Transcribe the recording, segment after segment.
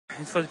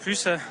Une fois de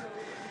plus,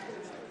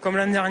 comme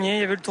l'an dernier,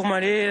 il y avait le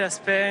Tourmalet,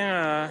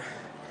 l'Aspin.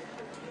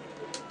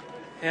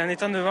 Et en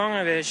étant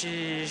devant,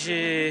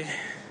 j'ai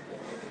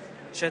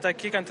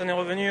attaqué quand on est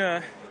revenu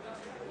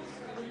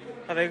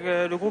avec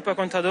le groupe à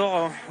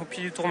Contador au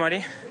pied du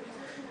Tourmalet.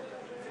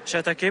 J'ai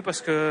attaqué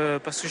parce que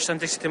je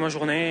sentais que c'était ma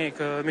journée et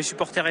que mes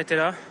supporters étaient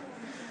là.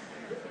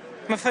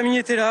 Ma famille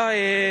était là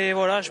et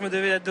voilà, je me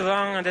devais d'être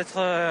devant,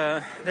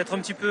 d'être un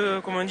petit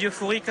peu, comme on dit,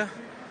 euphorique.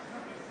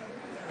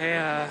 Et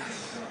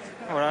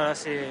voilà, là,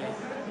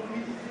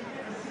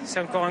 c'est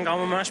encore un grand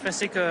moment. Je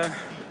pensais que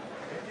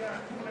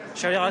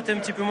j'allais rater un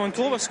petit peu mon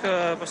tour parce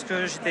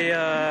que j'étais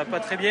pas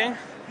très bien.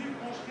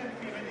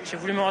 J'ai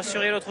voulu me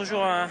rassurer l'autre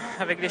jour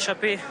avec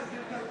l'échappée,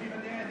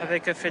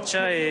 avec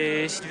Fetcha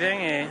et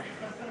Sylvain.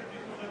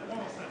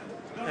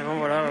 Et bon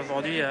voilà,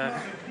 aujourd'hui,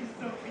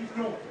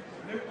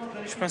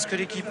 je pense que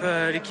l'équipe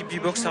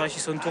B-Box a réussi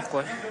son tour,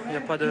 quoi. Il n'y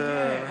a pas de...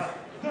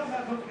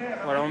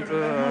 Voilà,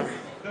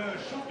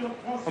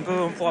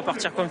 on pourra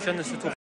partir confiant de ce tour.